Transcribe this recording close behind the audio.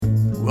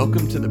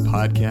Welcome to the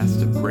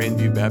podcast of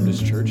Grandview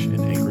Baptist Church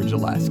in Anchorage,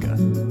 Alaska.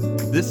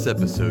 This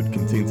episode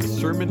contains a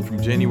sermon from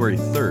January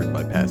 3rd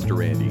by Pastor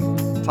Randy,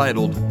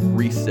 titled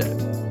Reset,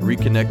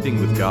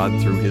 Reconnecting with God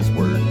Through His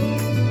Word.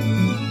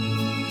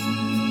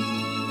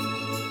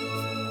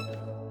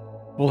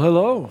 Well,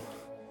 hello.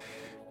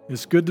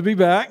 It's good to be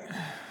back.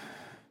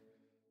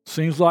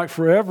 Seems like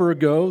forever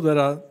ago that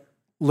I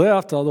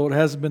left, although it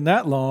hasn't been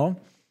that long.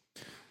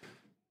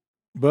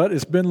 But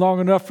it's been long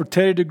enough for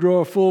Teddy to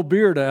grow a full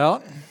beard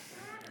out.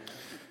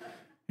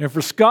 And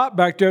for Scott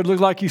back there, it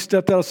looked like he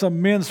stepped out of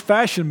some men's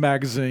fashion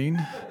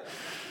magazine.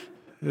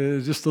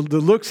 Just the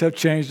looks have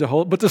changed a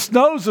whole. But the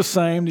snow's the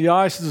same, the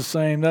ice is the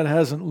same. That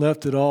hasn't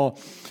left at all.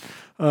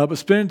 But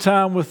spending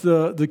time with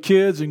the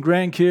kids and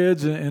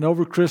grandkids and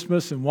over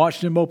Christmas and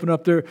watching them open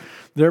up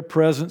their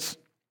presents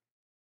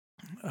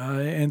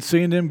and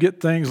seeing them get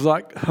things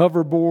like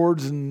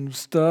hoverboards and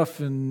stuff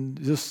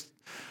and just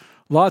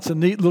lots of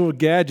neat little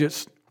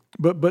gadgets.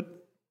 But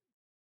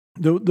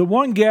the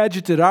one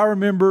gadget that I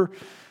remember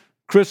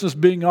Christmas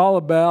being all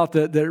about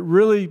that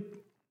really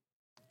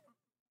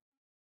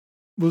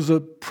was a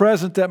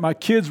present that my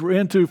kids were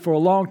into for a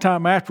long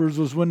time afterwards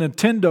was when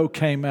Nintendo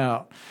came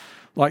out,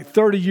 like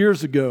 30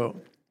 years ago.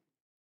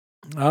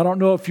 I don't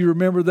know if you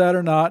remember that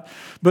or not,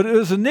 but it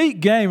was a neat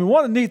game. And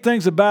one of the neat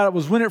things about it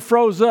was when it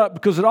froze up,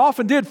 because it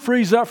often did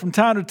freeze up from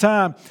time to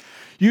time,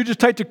 you just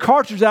take the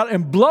cartridge out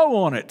and blow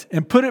on it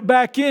and put it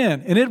back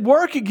in, and it'd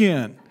work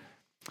again.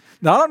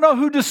 Now, I don't know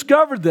who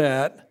discovered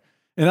that,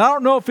 and I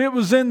don't know if it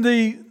was in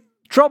the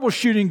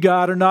troubleshooting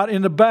guide or not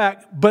in the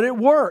back, but it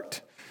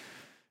worked.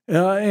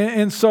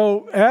 And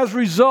so as a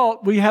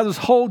result, we have this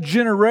whole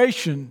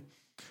generation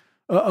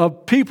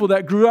of people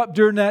that grew up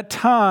during that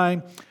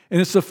time, and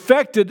it's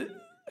affected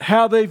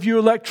how they view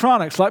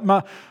electronics. Like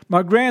my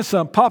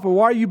grandson, Papa,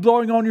 why are you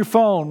blowing on your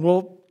phone?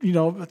 Well, you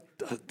know,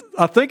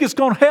 I think it's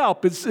going to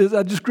help. I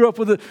just grew up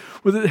with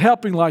it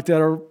helping like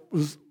that, or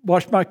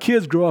watched my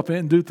kids grow up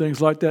and do things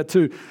like that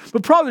too.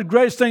 But probably the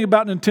greatest thing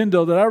about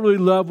Nintendo that I really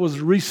loved was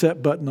the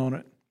reset button on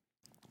it.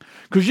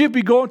 Because you'd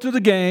be going through the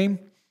game,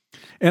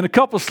 and a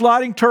couple of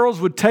sliding turtles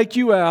would take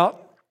you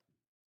out,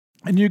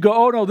 and you go,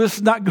 oh no, this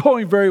is not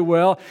going very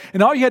well.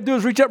 And all you had to do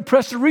is reach up and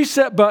press the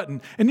reset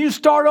button, and you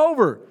start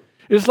over.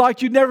 It's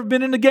like you'd never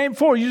been in the game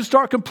before. You just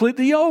start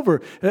completely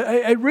over.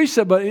 A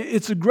reset button,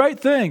 it's a great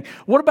thing.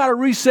 What about a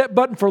reset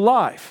button for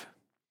life?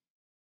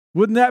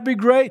 Wouldn't that be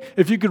great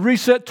if you could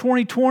reset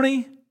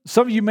 2020?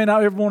 Some of you may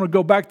not ever want to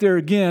go back there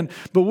again,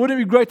 but wouldn't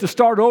it be great to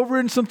start over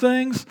in some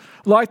things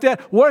like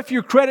that? What if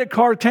your credit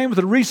card came with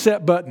a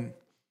reset button?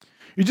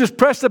 You just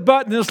press the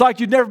button and it's like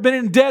you've never been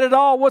in debt at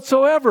all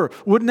whatsoever.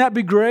 Wouldn't that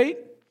be great?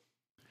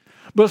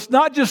 But it's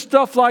not just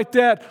stuff like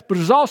that, but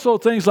there's also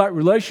things like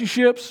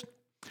relationships,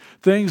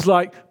 things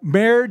like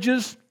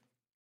marriages,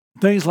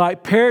 things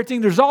like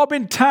parenting. There's all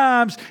been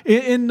times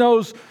in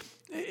those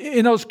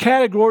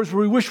categories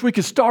where we wish we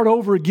could start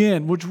over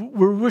again, we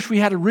wish we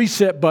had a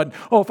reset button.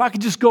 Oh, if I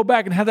could just go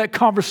back and have that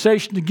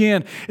conversation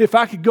again, if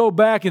I could go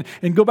back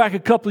and go back a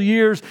couple of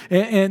years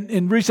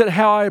and reset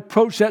how I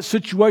approach that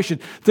situation,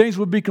 things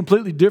would be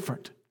completely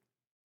different.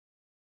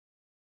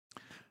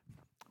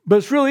 But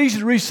it's really easy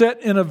to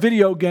reset in a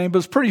video game, but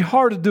it's pretty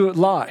hard to do it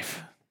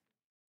live.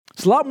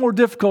 It's a lot more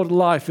difficult in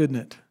life, isn't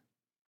it?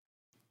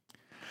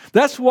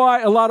 That's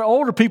why a lot of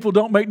older people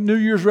don't make New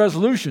Year's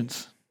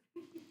resolutions.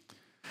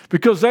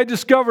 Because they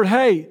discovered,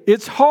 hey,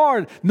 it's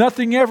hard.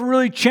 Nothing ever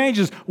really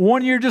changes.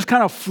 One year just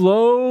kind of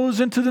flows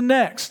into the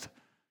next.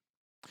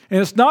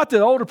 And it's not that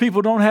older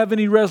people don't have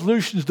any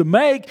resolutions to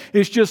make.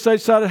 It's just they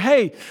decided,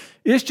 hey,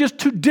 it's just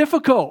too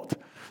difficult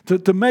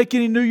to make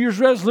any New Year's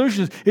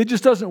resolutions. It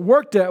just doesn't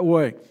work that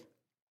way.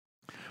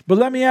 But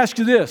let me ask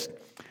you this.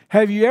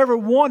 Have you ever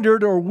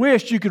wondered or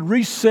wished you could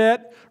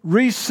reset,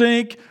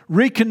 resync,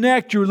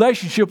 reconnect your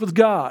relationship with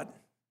God?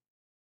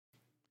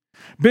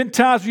 Been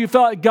times where you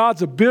felt like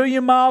God's a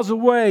billion miles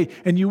away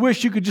and you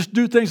wish you could just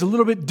do things a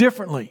little bit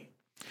differently.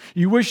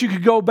 You wish you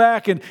could go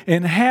back and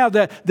have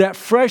that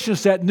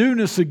freshness, that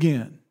newness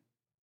again.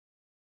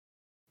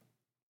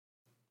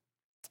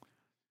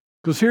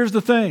 Because here's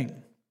the thing.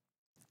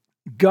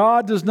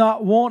 God does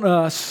not want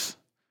us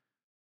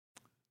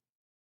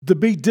to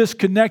be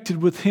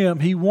disconnected with Him.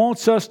 He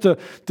wants us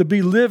to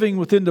be living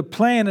within the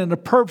plan and the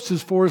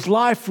purposes for His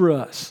life for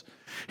us.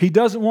 He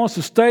doesn't want us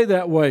to stay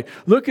that way.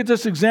 Look at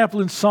this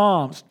example in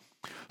Psalms.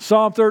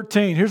 Psalm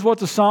 13. Here's what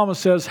the psalmist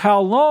says.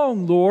 How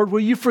long, Lord, will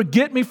you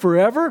forget me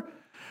forever?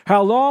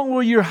 How long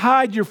will you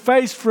hide your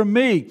face from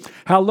me?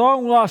 How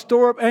long will I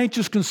store up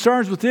anxious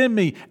concerns within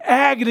me?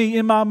 Agony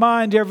in my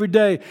mind every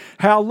day.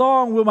 How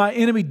long will my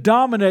enemy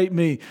dominate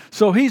me?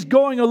 So he's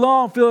going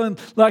along feeling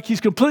like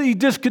he's completely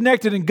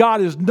disconnected and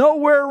God is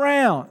nowhere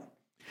around.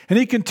 And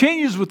he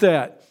continues with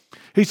that.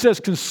 He says,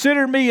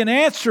 consider me and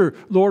answer,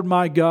 Lord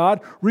my God.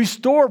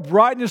 Restore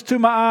brightness to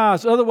my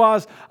eyes.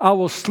 Otherwise, I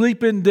will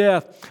sleep in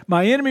death.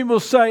 My enemy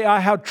will say, I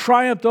have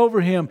triumphed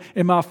over him,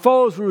 and my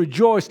foes will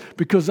rejoice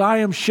because I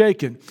am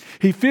shaken.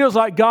 He feels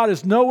like God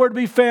is nowhere to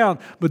be found.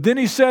 But then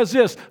he says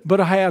this,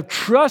 but I have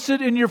trusted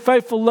in your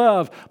faithful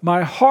love.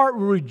 My heart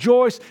will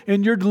rejoice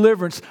in your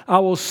deliverance. I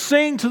will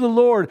sing to the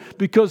Lord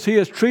because he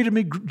has treated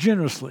me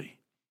generously.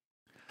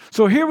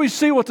 So here we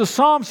see what the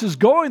psalmist is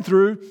going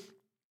through.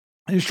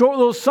 In a short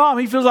little psalm,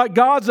 he feels like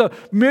God's a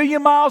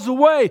million miles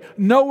away,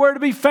 nowhere to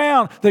be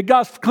found, that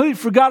God's completely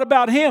forgot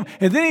about him.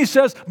 And then he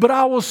says, but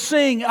I will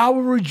sing, I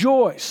will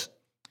rejoice.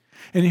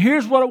 And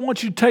here's what I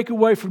want you to take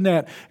away from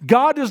that.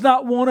 God does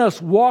not want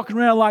us walking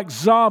around like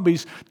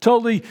zombies,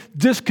 totally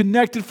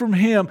disconnected from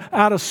him,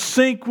 out of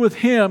sync with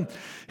him.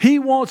 He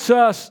wants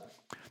us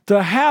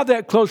to have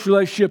that close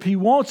relationship. He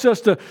wants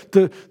us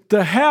to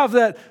have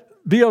that,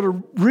 be able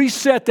to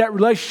reset that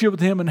relationship with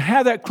him and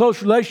have that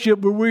close relationship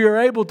where we are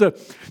able to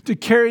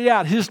carry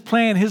out his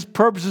plan, his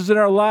purposes in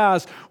our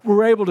lives.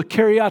 We're able to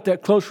carry out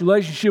that close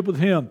relationship with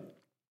him.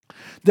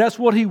 That's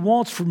what he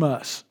wants from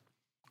us.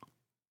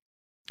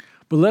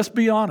 But let's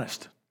be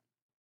honest.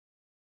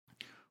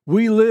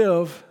 We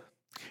live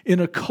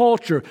in a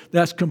culture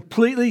that's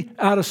completely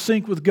out of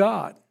sync with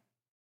God.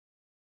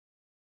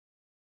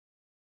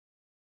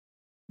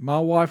 My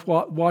wife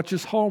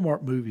watches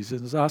Hallmark movies,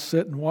 and as I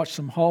sit and watch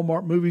some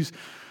Hallmark movies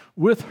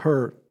with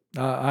her,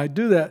 I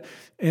do that.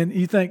 And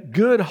you think,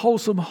 good,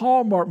 wholesome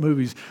Hallmark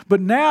movies. But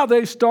now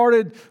they've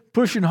started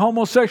pushing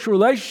homosexual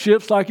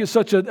relationships like it's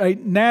such a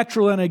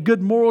natural and a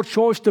good moral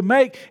choice to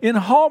make in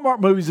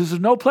Hallmark movies. Is there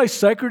no place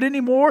sacred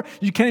anymore?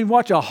 You can't even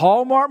watch a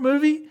Hallmark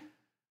movie?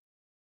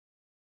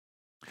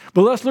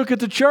 But let's look at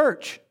the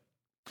church.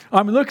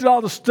 I mean, look at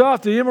all the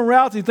stuff, the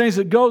immorality, things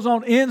that goes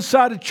on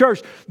inside the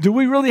church. Do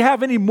we really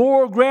have any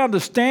moral ground to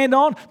stand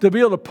on to be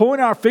able to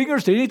point our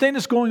fingers to anything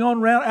that's going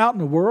on around out in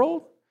the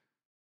world?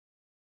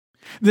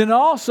 Then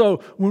also,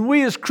 when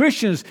we as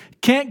Christians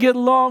can't get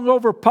along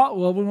over,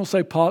 we won't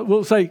say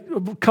we'll say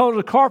color of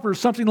the carpet or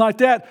something like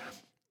that.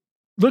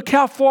 Look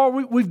how far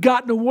we've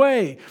gotten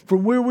away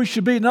from where we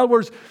should be. In other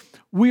words,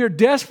 we are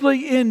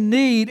desperately in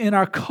need in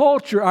our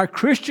culture, our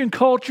Christian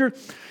culture,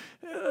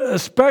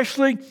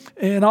 especially,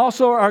 and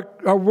also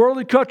our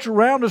worldly culture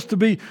around us, to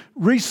be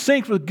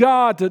resynced with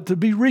God, to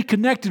be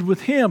reconnected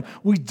with him.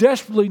 We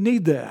desperately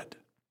need that.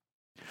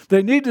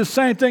 They need the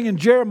same thing in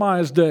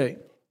Jeremiah's day.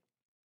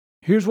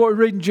 Here's what we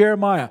read in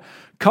Jeremiah.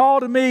 Call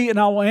to me and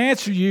I will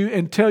answer you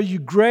and tell you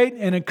great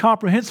and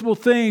incomprehensible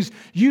things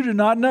you do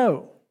not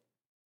know.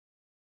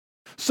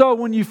 So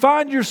when you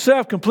find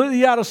yourself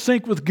completely out of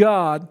sync with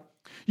God,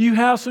 you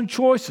have some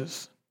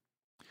choices.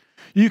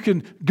 You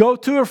can go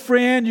to a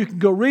friend, you can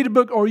go read a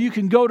book, or you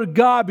can go to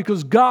God,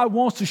 because God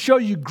wants to show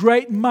you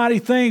great and mighty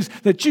things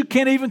that you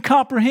can't even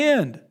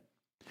comprehend.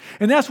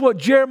 And that's what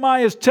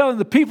Jeremiah is telling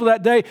the people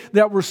that day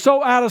that were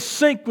so out of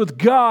sync with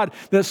God,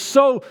 that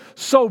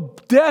so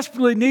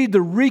desperately need to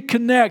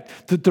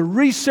reconnect, to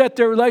reset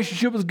their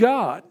relationship with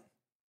God.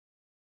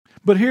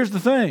 But here's the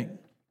thing.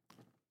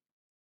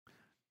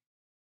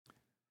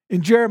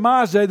 In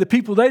Jeremiah's day, the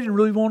people, they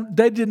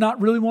did not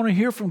really want to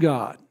hear from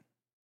God.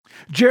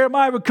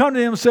 Jeremiah would come to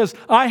them and says,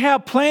 I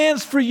have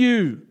plans for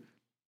you.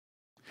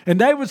 And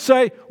they would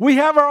say, we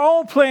have our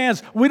own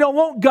plans. We don't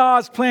want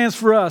God's plans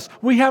for us.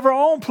 We have our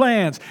own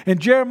plans. And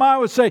Jeremiah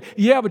would say,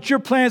 yeah, but your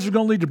plans are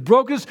going to lead to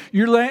brokenness.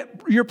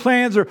 Your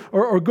plans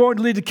are going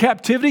to lead to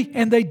captivity.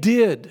 And they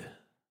did.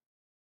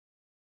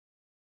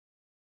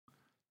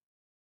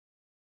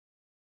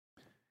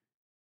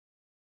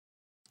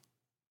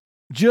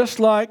 Just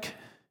like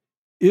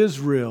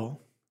Israel,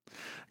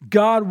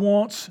 God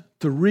wants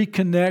to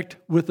reconnect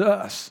with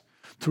us,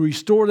 to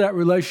restore that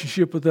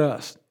relationship with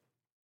us.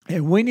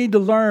 And we need to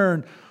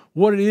learn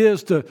what it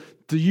is to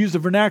use the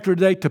vernacular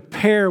today, to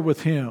pair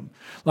with him.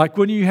 Like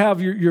when you have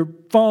your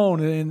phone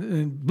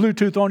and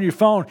Bluetooth on your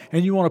phone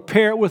and you want to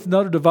pair it with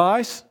another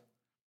device.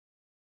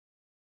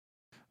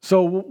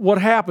 So what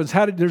happens?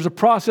 There's a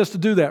process to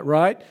do that,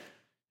 right?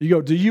 You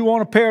go, do you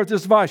want to pair with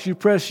this device? You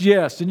press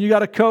yes. And you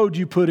got a code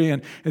you put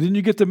in. And then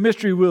you get the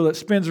mystery wheel that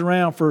spins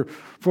around for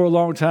a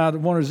long time.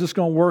 And wonder, is this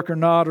going to work or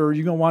not? Or are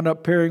you going to wind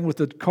up pairing with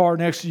the car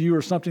next to you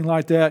or something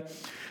like that?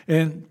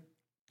 And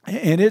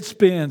it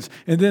spins.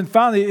 And then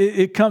finally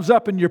it comes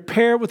up and you're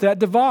paired with that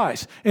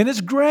device. And it's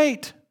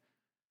great.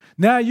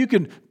 Now you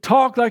can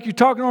talk like you're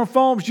talking on a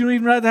phone, but you don't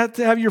even have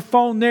to have your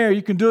phone there.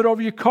 You can do it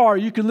over your car.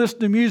 You can listen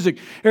to music.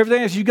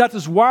 Everything else, you got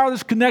this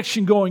wireless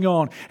connection going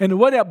on. And the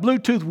way that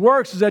Bluetooth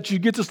works is that you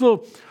get this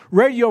little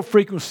radio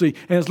frequency.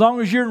 And as long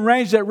as you're in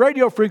range of that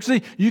radio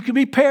frequency, you can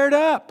be paired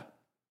up.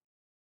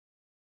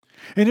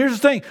 And here's the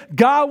thing.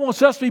 God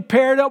wants us to be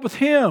paired up with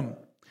him.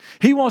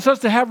 He wants us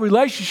to have a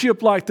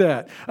relationship like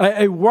that,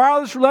 a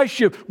wireless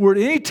relationship where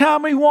at any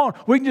time we want,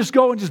 we can just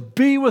go and just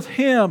be with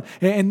him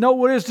and know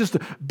what it is just to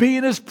be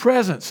in his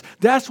presence.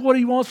 That's what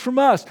he wants from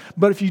us.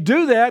 But if you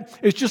do that,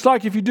 it's just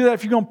like if you do that,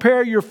 if you're going to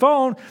pair your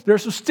phone,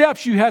 there's some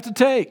steps you have to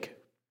take.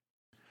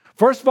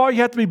 First of all,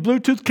 you have to be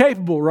Bluetooth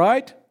capable,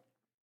 right?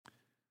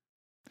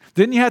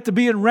 Then you have to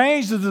be in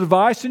range of the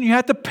device, and you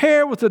have to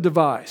pair with the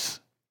device.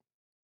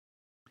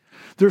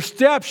 There's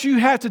steps you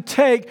have to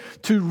take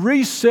to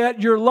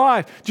reset your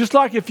life. Just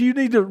like if you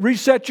need to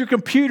reset your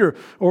computer,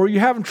 or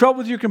you're having trouble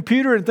with your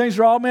computer and things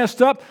are all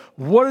messed up,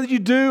 what do you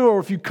do? Or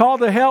if you call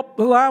the help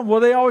line, what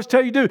do they always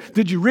tell you to do?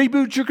 Did you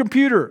reboot your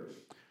computer?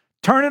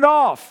 Turn it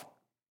off.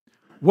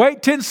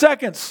 Wait 10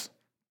 seconds.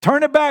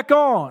 Turn it back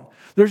on.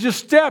 There's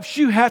just steps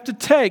you have to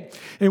take.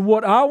 And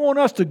what I want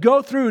us to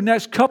go through the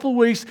next couple of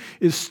weeks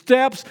is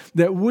steps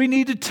that we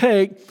need to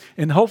take,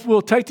 and hopefully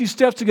we'll take these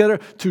steps together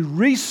to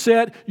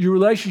reset your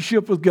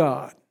relationship with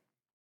God.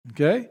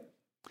 Okay?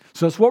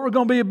 So that's what we're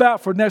going to be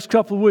about for the next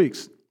couple of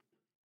weeks.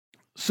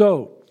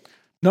 So,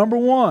 number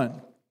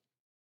one,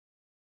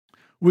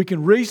 we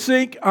can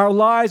resync our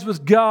lives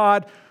with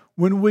God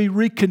when we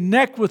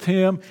reconnect with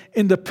Him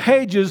in the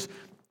pages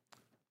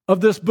of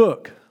this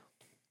book,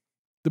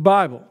 the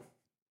Bible.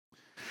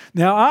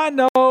 Now, I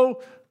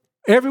know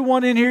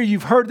everyone in here,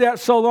 you've heard that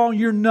so long,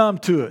 you're numb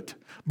to it.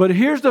 But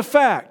here's the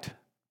fact.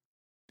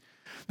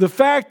 The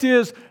fact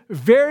is,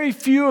 very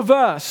few of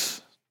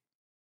us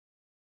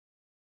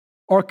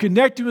are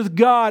connecting with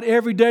God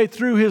every day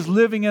through His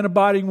living and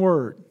abiding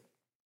Word.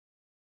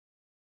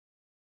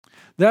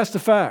 That's the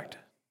fact.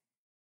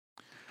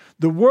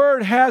 The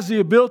Word has the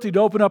ability to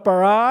open up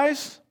our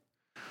eyes.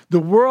 The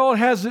Word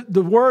has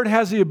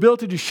the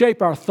ability to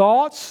shape our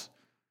thoughts,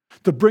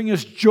 to bring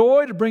us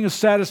joy, to bring us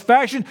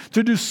satisfaction,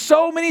 to do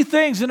so many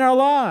things in our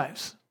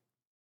lives.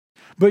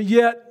 But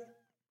yet,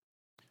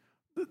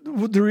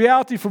 the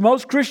reality for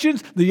most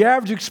Christians, the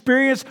average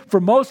experience for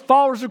most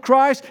followers of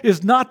Christ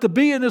is not to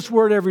be in this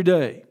Word every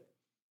day.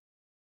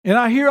 And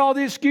I hear all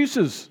the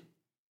excuses.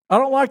 I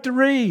don't like to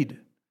read.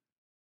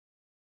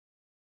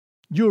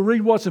 You'll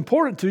read what's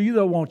important to you,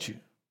 though, won't you?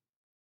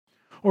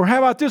 Or how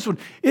about this one?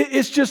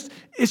 It's just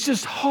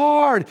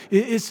hard.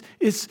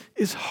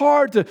 It's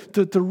hard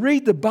to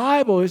read the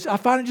Bible. I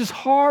find it just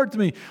hard to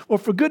me. Well,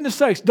 for goodness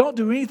sakes, don't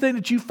do anything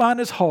that you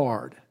find as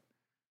hard.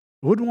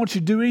 I wouldn't want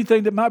you to do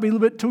anything that might be a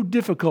little bit too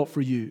difficult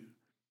for you.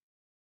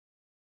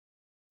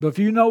 But if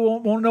you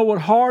want to know what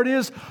hard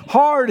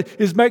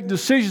is making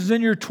decisions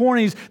in your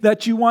 20s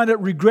that you wind up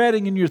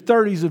regretting in your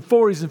 30s and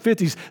 40s and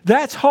 50s.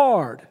 That's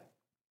hard.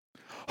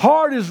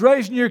 Hard is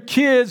raising your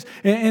kids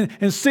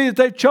and see that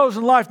they've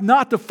chosen life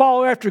not to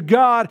follow after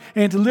God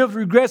and to live with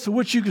regrets of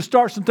which you can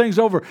start some things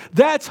over.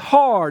 That's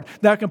hard.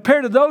 Now,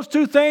 compared to those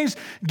two things,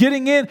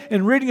 getting in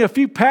and reading a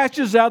few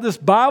passages out of this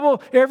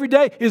Bible every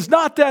day is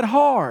not that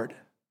hard.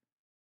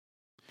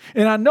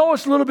 And I know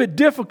it's a little bit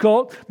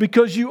difficult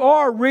because you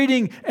are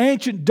reading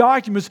ancient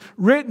documents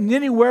written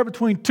anywhere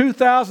between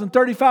 2,000 and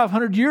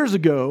 3,500 years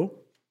ago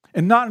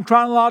and not in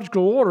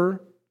chronological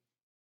order.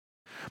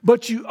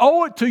 But you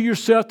owe it to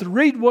yourself to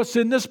read what's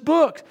in this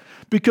book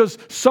because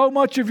so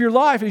much of your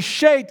life is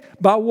shaped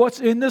by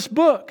what's in this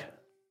book.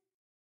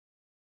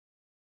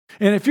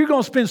 And if you're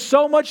going to spend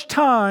so much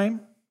time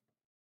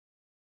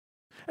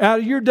out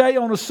of your day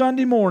on a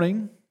Sunday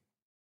morning,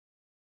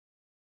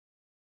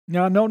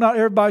 now I know not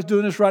everybody's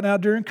doing this right now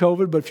during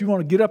COVID, but if you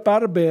want to get up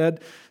out of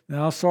bed,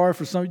 now sorry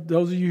for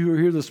those of you who are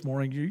here this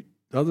morning,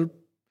 other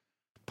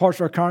parts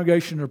of our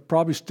congregation are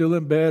probably still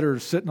in bed or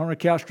sitting on a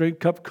couch drinking a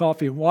cup of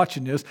coffee and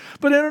watching this.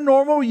 But in a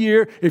normal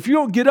year, if you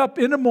don't get up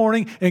in the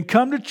morning and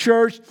come to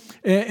church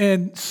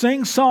and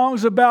sing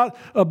songs about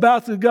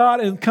the God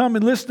and come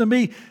and listen to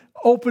me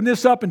open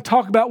this up and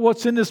talk about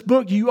what's in this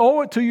book, you owe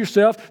it to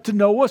yourself to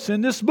know what's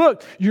in this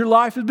book. Your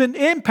life has been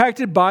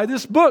impacted by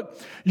this book.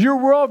 Your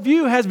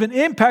worldview has been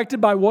impacted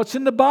by what's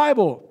in the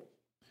Bible.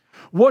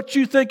 What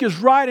you think is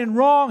right and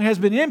wrong has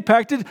been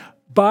impacted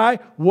by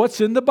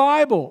what's in the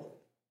Bible.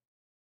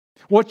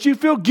 What you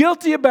feel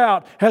guilty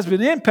about has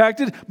been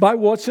impacted by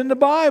what's in the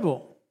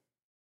Bible.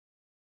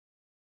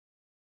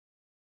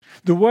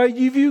 The way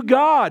you view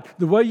God,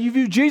 the way you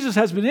view Jesus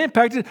has been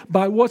impacted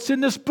by what's in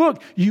this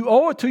book. You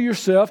owe it to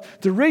yourself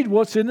to read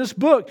what's in this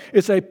book.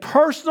 It's a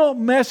personal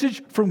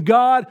message from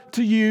God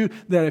to you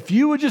that if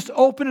you would just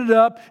open it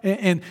up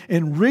and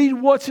read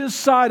what's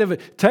inside of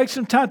it, take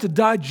some time to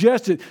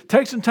digest it,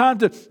 take some time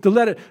to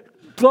let it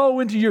flow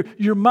into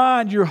your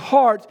mind, your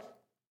heart.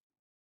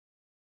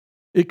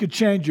 It could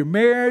change your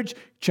marriage,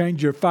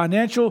 change your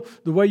financial,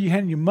 the way you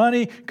handle your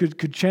money,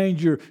 could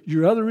change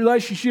your other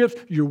relationships,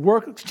 your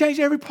work, it could change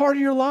every part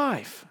of your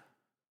life.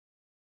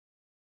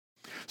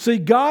 See,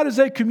 God is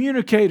a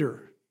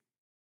communicator,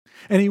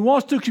 and He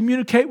wants to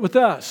communicate with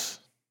us.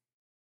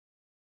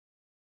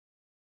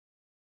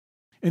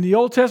 In the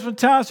Old Testament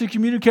times, He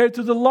communicated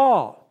through the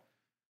law.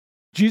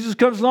 Jesus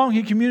comes along,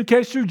 He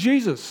communicates through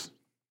Jesus.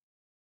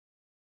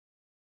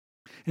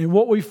 And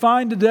what we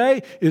find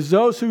today is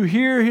those who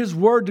hear His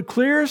word the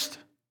clearest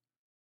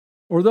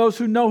or those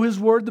who know His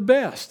word the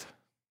best.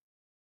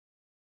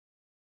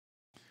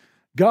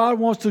 God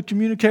wants to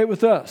communicate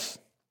with us.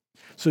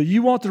 So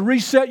you want to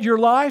reset your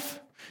life?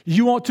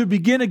 You want to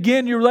begin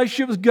again your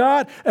relationship with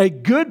God? A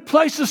good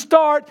place to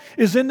start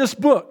is in this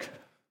book.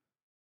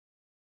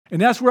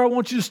 And that's where I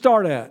want you to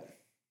start at.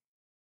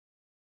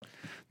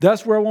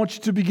 That's where I want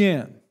you to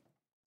begin.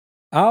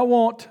 I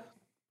want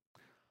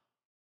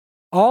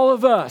all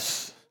of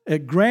us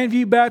at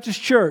Grandview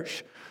Baptist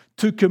Church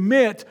to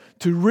commit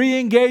to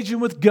re-engaging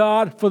with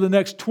God for the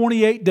next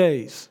 28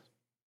 days.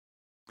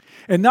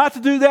 And not to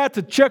do that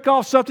to check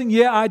off something,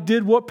 yeah, I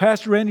did what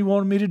Pastor Randy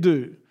wanted me to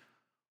do.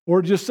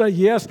 Or just say,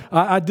 yes,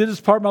 I did this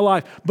part of my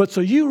life. But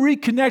so you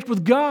reconnect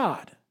with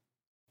God.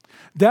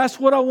 That's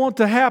what I want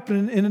to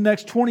happen in the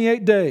next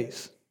 28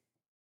 days.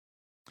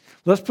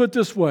 Let's put it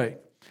this way.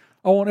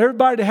 I want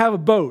everybody to have a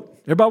boat.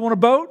 Everybody want a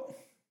boat?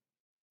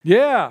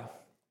 Yeah.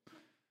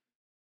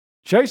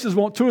 Chases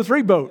want 2 or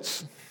 3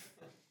 boats.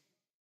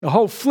 A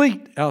whole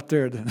fleet out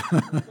there then.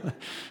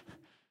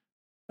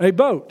 A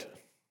boat.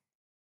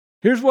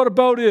 Here's what a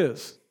boat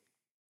is.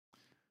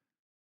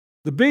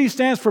 The B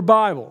stands for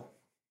Bible.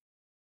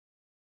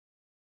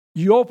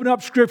 You open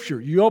up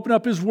Scripture. You open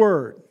up His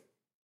Word.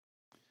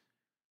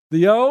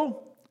 The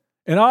O,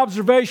 an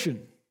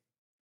observation.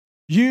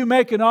 You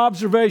make an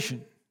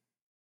observation.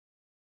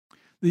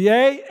 The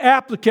A,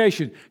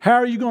 application. How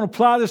are you going to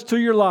apply this to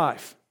your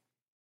life?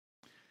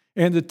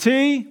 And the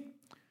T,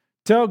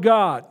 tell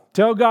God.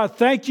 Tell God,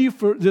 thank you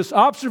for this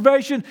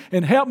observation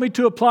and help me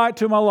to apply it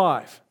to my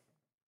life.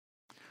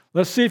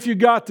 Let's see if you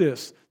got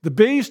this. The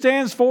B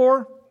stands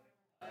for?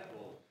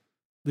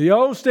 The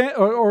O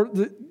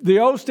the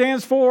O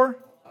stands for?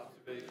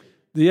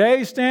 The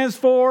A stands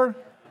for?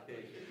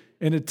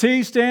 And the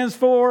T stands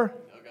for?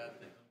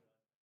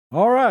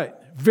 All right.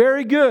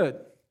 Very good.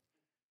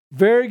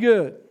 Very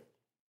good.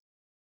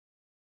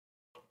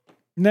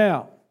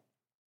 Now,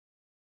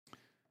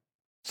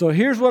 so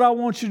here's what I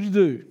want you to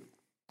do.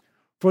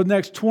 For the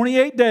next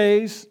 28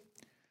 days,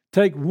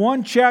 take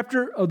 1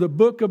 chapter of the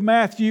book of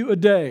Matthew a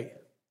day.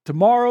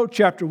 Tomorrow,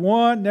 chapter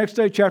 1, next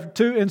day, chapter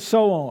 2, and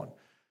so on.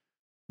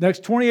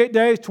 Next 28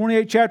 days,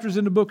 28 chapters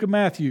in the book of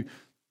Matthew.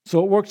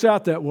 So it works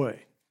out that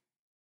way.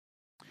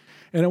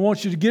 And I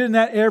want you to get in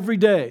that every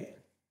day.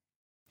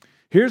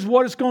 Here's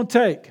what it's going to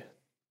take.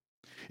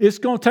 It's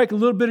going to take a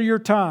little bit of your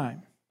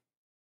time.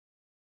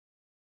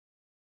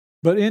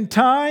 But in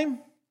time,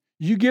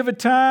 you give it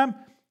time,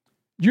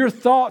 your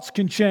thoughts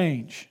can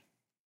change.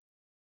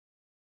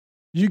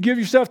 You give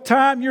yourself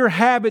time, your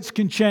habits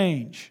can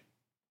change.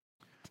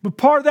 But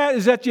part of that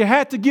is that you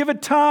have to give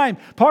it time.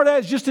 Part of that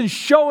is just in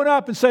showing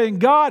up and saying,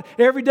 God,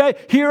 every day,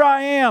 here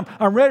I am.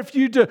 I'm ready for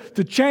you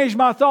to change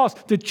my thoughts,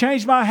 to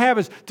change my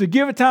habits, to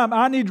give it time.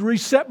 I need to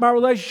reset my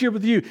relationship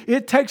with you.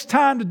 It takes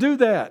time to do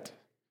that.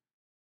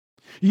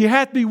 You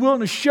have to be willing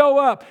to show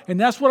up. And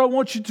that's what I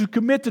want you to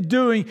commit to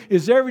doing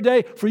is every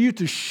day for you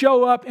to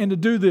show up and to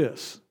do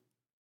this.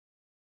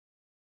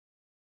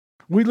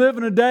 We live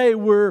in a day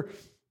where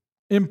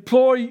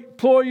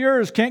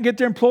employers can't get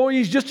their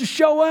employees just to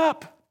show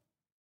up.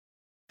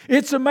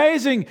 It's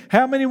amazing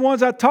how many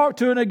ones I talk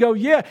to and they go,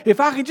 yeah, if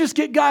I can just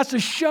get guys to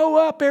show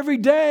up every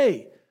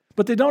day.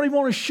 But they don't even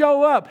want to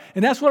show up.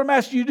 And that's what I'm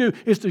asking you to do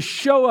is to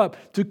show up,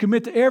 to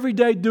commit to every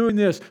day doing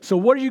this. So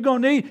what are you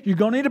going to need? You're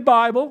going to need a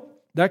Bible.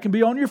 That can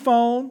be on your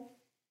phone.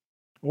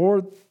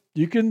 Or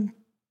you can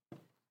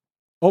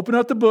open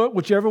up the book,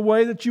 whichever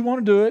way that you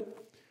want to do it.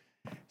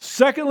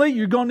 Secondly,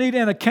 you're going to need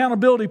an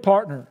accountability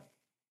partner.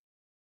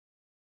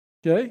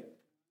 Okay?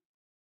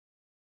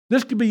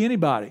 This could be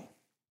anybody.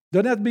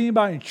 Doesn't have to be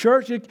anybody in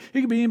church. It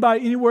could be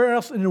anybody anywhere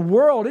else in the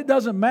world. It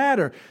doesn't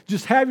matter.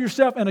 Just have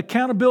yourself an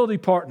accountability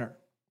partner.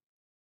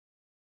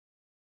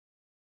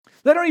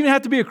 They don't even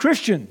have to be a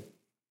Christian.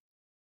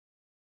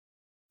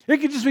 It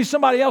could just be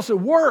somebody else at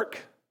work.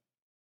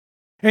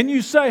 And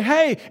you say,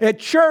 hey, at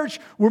church,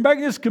 we're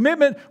making this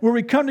commitment where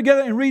we come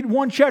together and read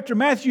 1 chapter of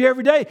Matthew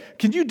every day.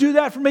 Can you do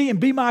that for me and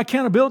be my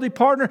accountability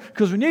partner?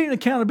 Because we need an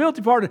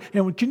accountability partner.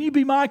 And can you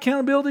be my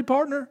accountability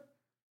partner?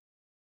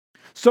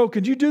 So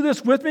could you do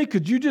this with me?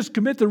 Could you just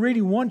commit to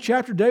reading 1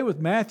 chapter a day with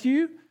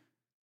Matthew?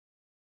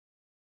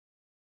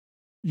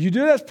 You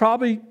do that's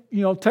probably,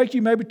 take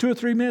you maybe 2 or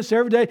 3 minutes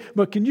every day,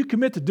 but can you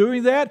commit to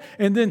doing that?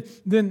 And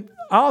then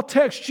I'll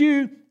text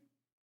you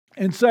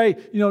and say,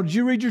 did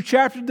you read your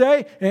chapter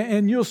today?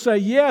 And you'll say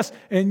yes,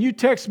 and you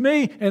text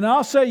me, and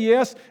I'll say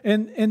yes.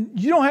 And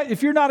you don't have,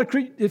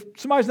 if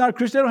somebody's not a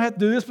Christian, they don't have to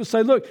do this, but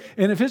say, look,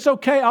 and if it's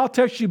okay, I'll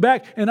text you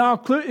back, and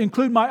I'll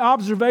include my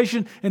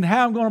observation and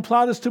how I'm going to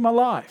apply this to my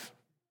life.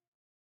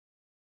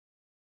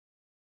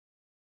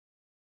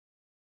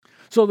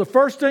 So the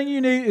first thing you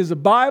need is a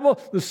Bible.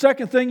 The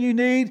second thing you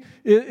need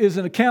is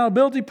an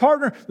accountability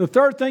partner. The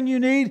third thing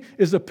you need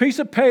is a piece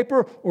of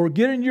paper or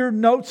get in your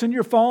notes in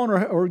your phone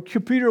or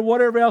computer or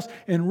whatever else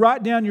and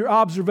write down your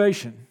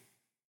observation.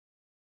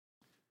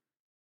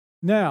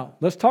 Now,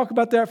 let's talk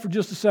about that for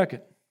just a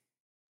second.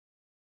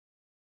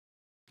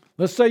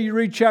 Let's say you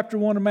read chapter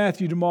 1 of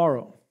Matthew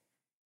tomorrow.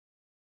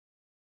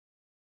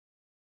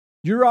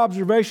 Your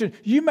observation,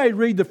 you may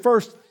read the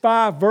first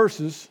 5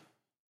 verses,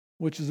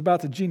 which is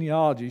about the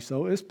genealogy,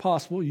 so it's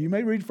possible. You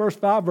may read the first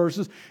 5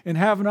 verses and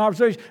have an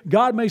observation.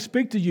 God may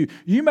speak to you.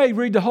 You may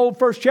read the whole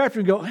first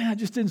chapter and go, I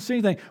just didn't see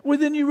anything. Well,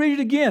 then you read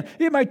it again.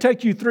 It may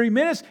take you 3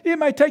 minutes. It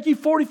may take you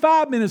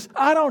 45 minutes.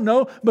 I don't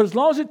know. But as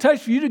long as it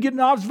takes for you to get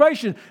an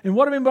observation, and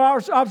what I mean by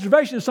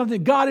observation is something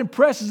that God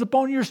impresses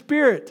upon your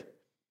spirit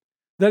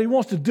that He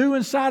wants to do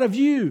inside of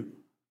you.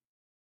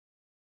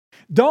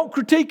 Don't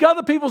critique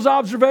other people's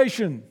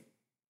observation.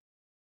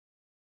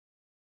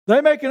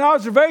 They make an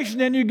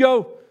observation and you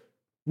go,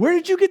 where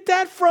did you get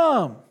that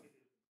from?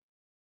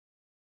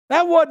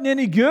 That wasn't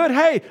any good.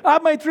 Hey,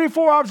 I've made 3 or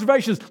 4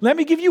 observations. Let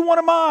me give you one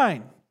of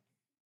mine.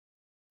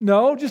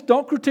 No, just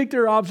don't critique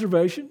their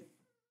observation.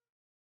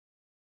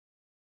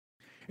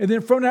 And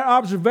then from that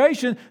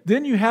observation,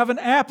 then you have an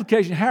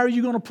application. How are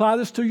you going to apply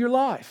this to your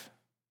life?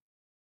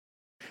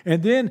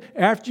 And then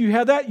after you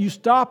have that, you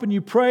stop and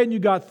you pray and you,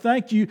 God,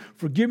 thank you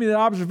for giving me that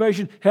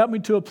observation. Help me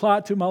to apply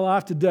it to my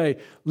life today.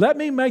 Let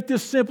me make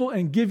this simple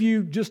and give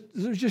you just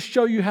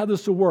show you how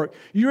this will work.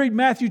 You read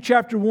Matthew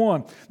chapter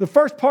 1. The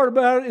first part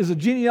about it is a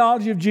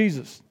genealogy of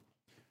Jesus.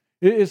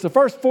 It's the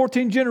first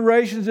 14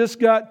 generations. It's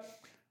got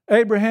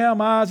Abraham,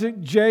 Isaac,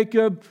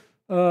 Jacob,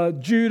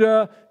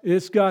 Judah.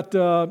 It's got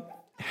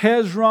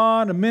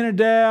Hezron,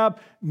 Amminadab,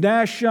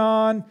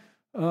 Nahshon.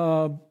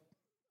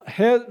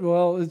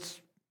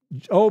 It's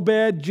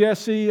Obed,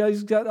 Jesse.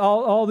 He's got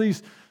all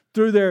these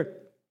through there.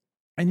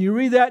 And you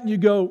read that and you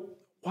go,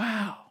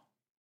 wow.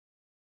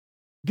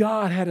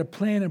 God had a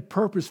plan and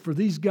purpose for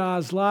these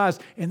guys' lives,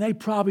 and they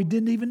probably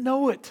didn't even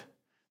know it.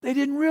 They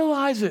didn't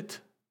realize it.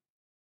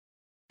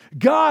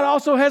 God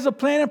also has a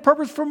plan and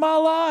purpose for my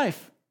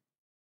life.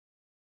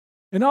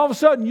 And all of a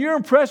sudden, you're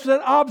impressed with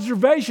that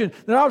observation.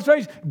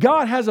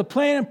 God has a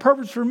plan and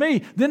purpose for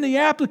me. Then the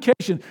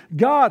application.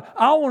 God,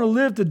 I want to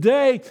live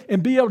today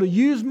and be able to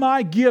use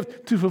my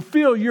gift to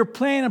fulfill your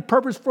plan and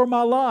purpose for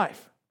my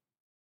life.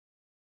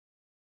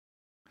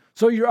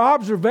 So your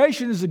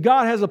observation is that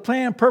God has a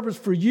plan and purpose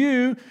for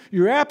you.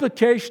 Your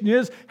application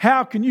is,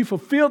 how can you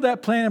fulfill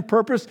that plan and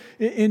purpose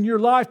in your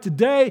life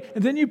today?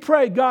 And then you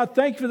pray, God,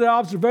 thank you for that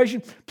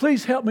observation.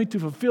 Please help me to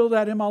fulfill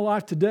that in my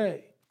life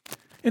today.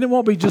 And it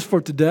won't be just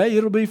for today.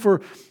 It'll be for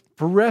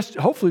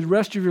hopefully the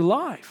rest of your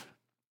life.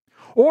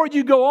 Or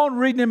you go on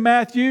reading in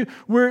Matthew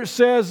where it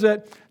says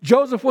that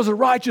Joseph was a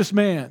righteous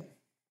man.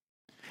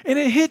 And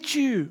it hits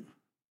you.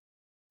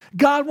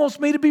 God wants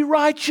me to be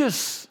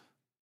righteous.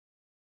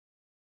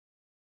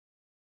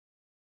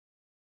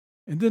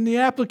 And then the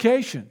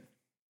application.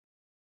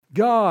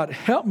 God,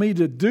 help me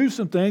to do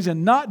some things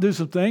and not do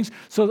some things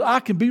so that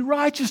I can be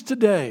righteous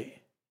today.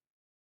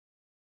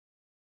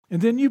 And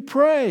then you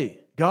pray.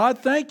 God,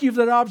 thank you for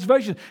that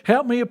observation.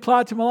 Help me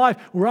apply it to my life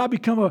where I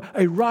become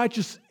a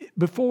righteous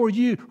before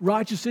you,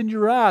 righteous in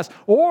your eyes.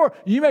 Or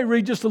you may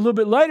read just a little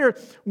bit later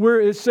where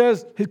it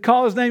says, he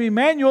called his name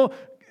Emmanuel,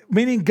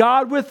 meaning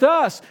God with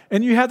us.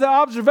 And you have the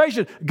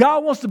observation.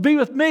 God wants to be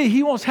with me.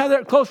 He wants to have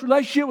that close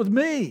relationship with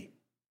me.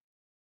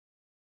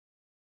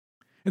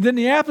 And then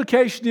the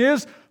application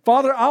is,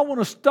 Father, I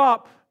want to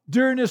stop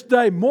during this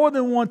day more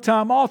than one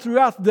time, all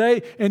throughout the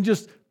day, and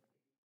just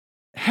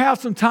have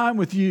some time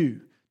with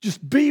you.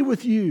 Just be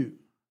with you.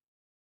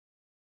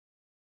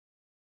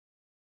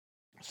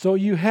 So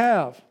you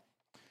have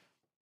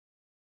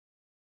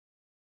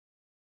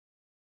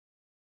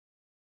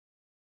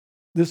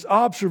this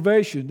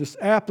observation, this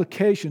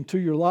application to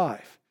your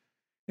life.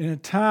 And in a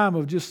time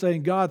of just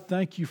saying, God,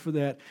 thank you for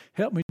that.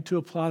 Help me to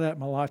apply that in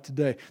my life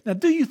today. Now,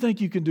 do you think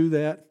you can do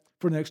that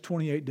for the next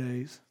 28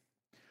 days?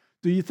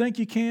 Do you think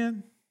you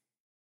can?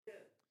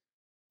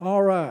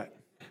 All right.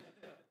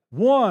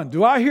 1.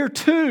 Do I hear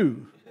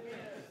 2?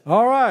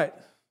 All right.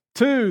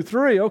 2,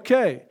 3.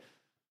 Okay.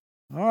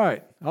 All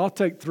right. I'll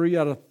take 3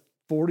 out of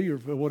 40 or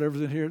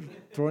whatever's in here.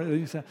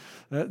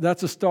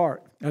 That's a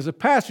start. As a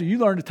pastor, you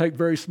learn to take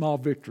very small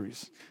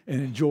victories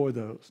and enjoy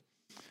those.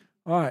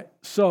 All right.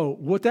 So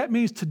what that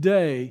means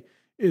today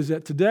is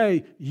that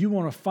today you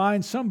want to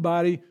find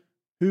somebody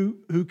who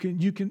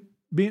can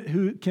be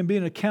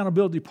an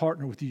accountability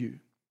partner with you.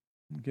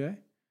 Okay?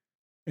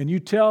 And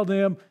you tell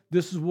them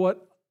this is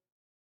what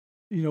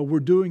we're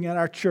doing at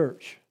our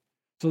church.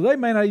 So they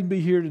may not even be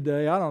here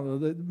today. I don't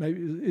know.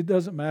 Maybe it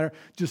doesn't matter.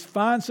 Just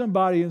find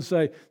somebody and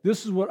say,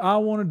 this is what I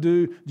want to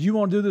do. Do you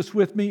want to do this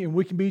with me? And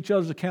we can be each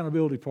other's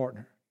accountability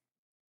partner.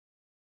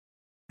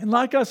 And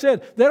like I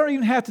said, they don't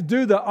even have to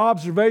do the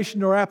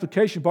observation or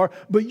application part,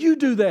 but you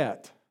do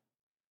that.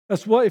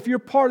 That's what, if you're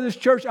part of this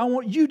church, I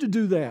want you to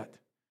do that.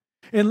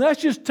 And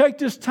let's just take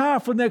this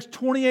time for the next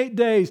 28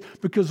 days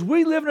because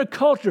we live in a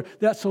culture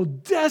that so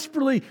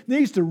desperately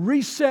needs to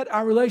reset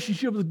our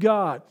relationship with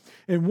God.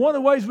 And one of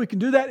the ways we can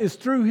do that is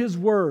through His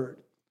Word.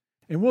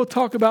 And we'll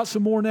talk about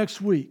some more next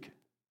week.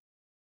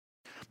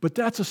 But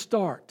that's a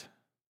start.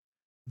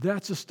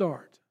 That's a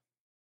start.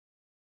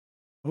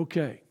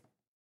 Okay.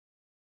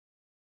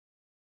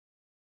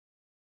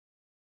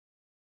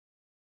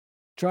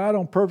 Tried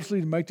on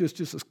purposely to make this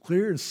just as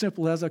clear and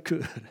simple as I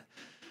could.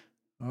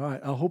 All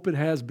right, I hope it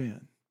has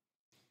been.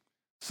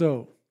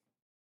 So,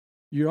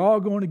 you're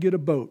all going to get a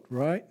boat,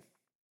 right?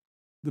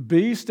 The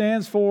B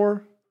stands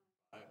for,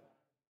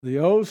 the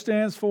O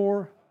stands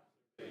for,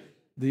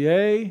 the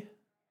A,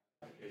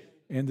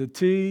 and the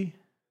T.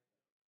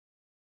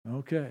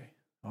 Okay,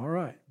 all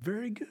right,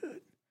 very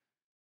good.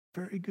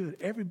 Very good.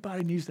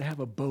 Everybody needs to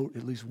have a boat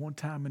at least one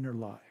time in their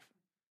life.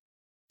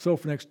 So,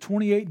 for the next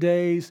 28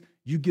 days,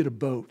 you get a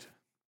boat.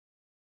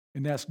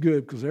 And that's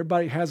good because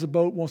everybody has a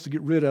boat, wants to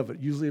get rid of it,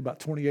 usually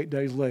about 28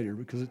 days later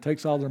because it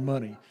takes all their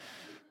money,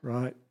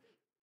 right?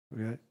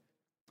 Okay.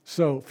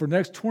 So for the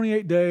next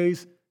 28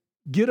 days,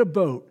 get a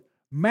boat.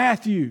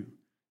 Matthew,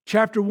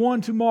 chapter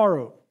 1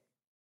 tomorrow.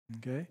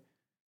 Okay.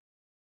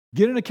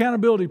 Get an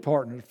accountability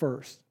partner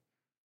first.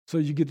 So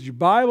you get your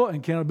Bible and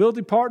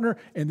accountability partner,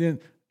 and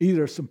then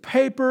either some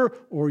paper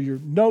or your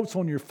notes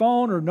on your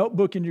phone or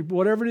notebook in your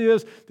whatever it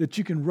is that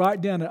you can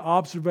write down an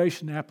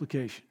observation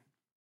application.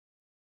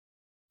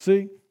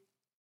 See,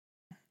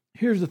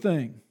 here's the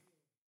thing.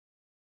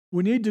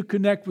 We need to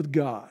connect with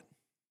God.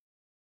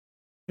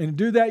 And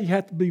to do that, you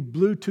have to be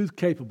Bluetooth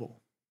capable.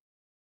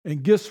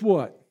 And guess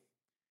what?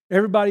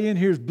 Everybody in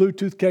here is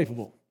Bluetooth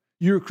capable.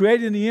 You were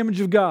created in the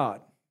image of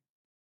God.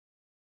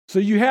 So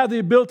you have the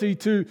ability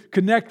to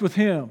connect with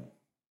Him.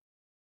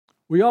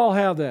 We all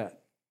have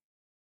that.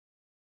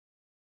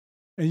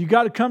 And you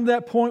got to come to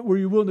that point where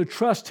you're willing to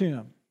trust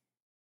Him.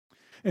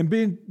 And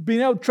being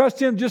able to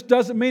trust Him just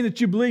doesn't mean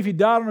that you believe He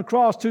died on the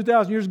cross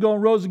 2,000 years ago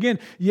and rose again.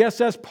 Yes,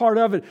 that's part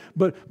of it.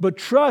 But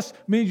trust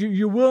means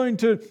you're willing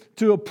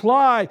to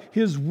apply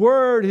His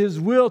word, His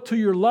will to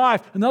your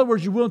life. In other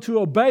words, you're willing to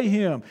obey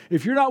Him.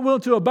 If you're not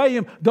willing to obey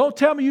Him, don't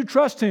tell me you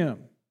trust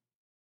Him.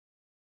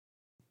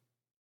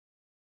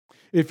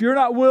 If you're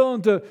not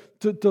willing to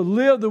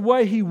live the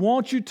way He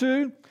wants you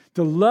to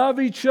love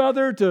each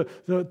other,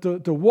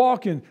 to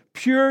walk in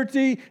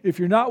purity, if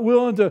you're not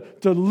willing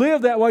to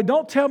live that way,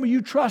 don't tell me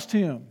you trust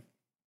Him.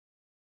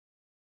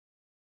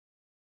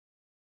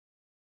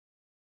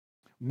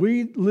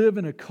 We live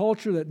in a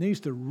culture that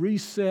needs to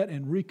reset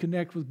and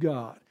reconnect with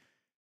God.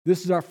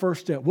 This is our first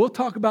step. We'll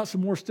talk about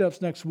some more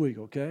steps next week,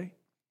 okay?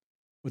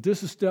 But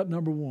this is step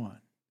number 1.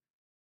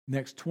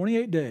 Next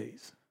 28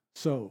 days.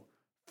 So,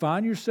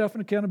 find yourself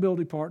an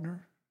accountability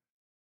partner.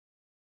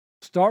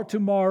 Start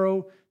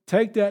tomorrow.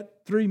 Take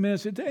that 3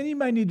 minutes, and you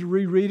may need to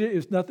reread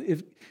it.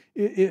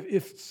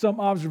 If some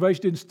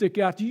observation didn't stick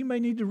out to you, you may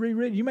need to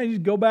reread it. You may need to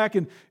go back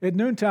and at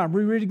noontime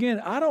reread it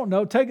again. I don't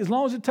know. Take as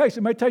long as it takes.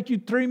 It may take you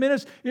 3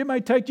 minutes. It may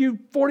take you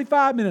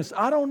 45 minutes.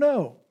 I don't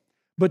know.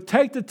 But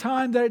take the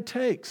time that it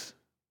takes.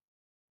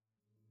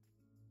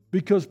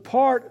 Because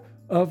part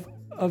of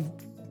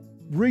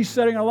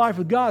resetting our life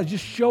with God is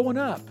just showing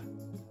up.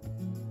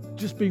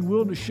 Just being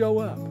willing to show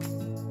up.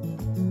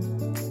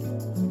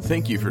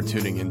 Thank you for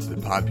tuning into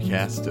the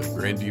podcast of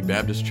Grandview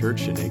Baptist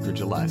Church in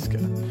Anchorage, Alaska.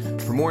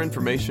 For more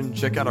information,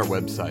 check out our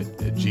website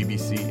at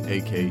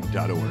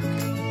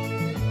gbcak.org.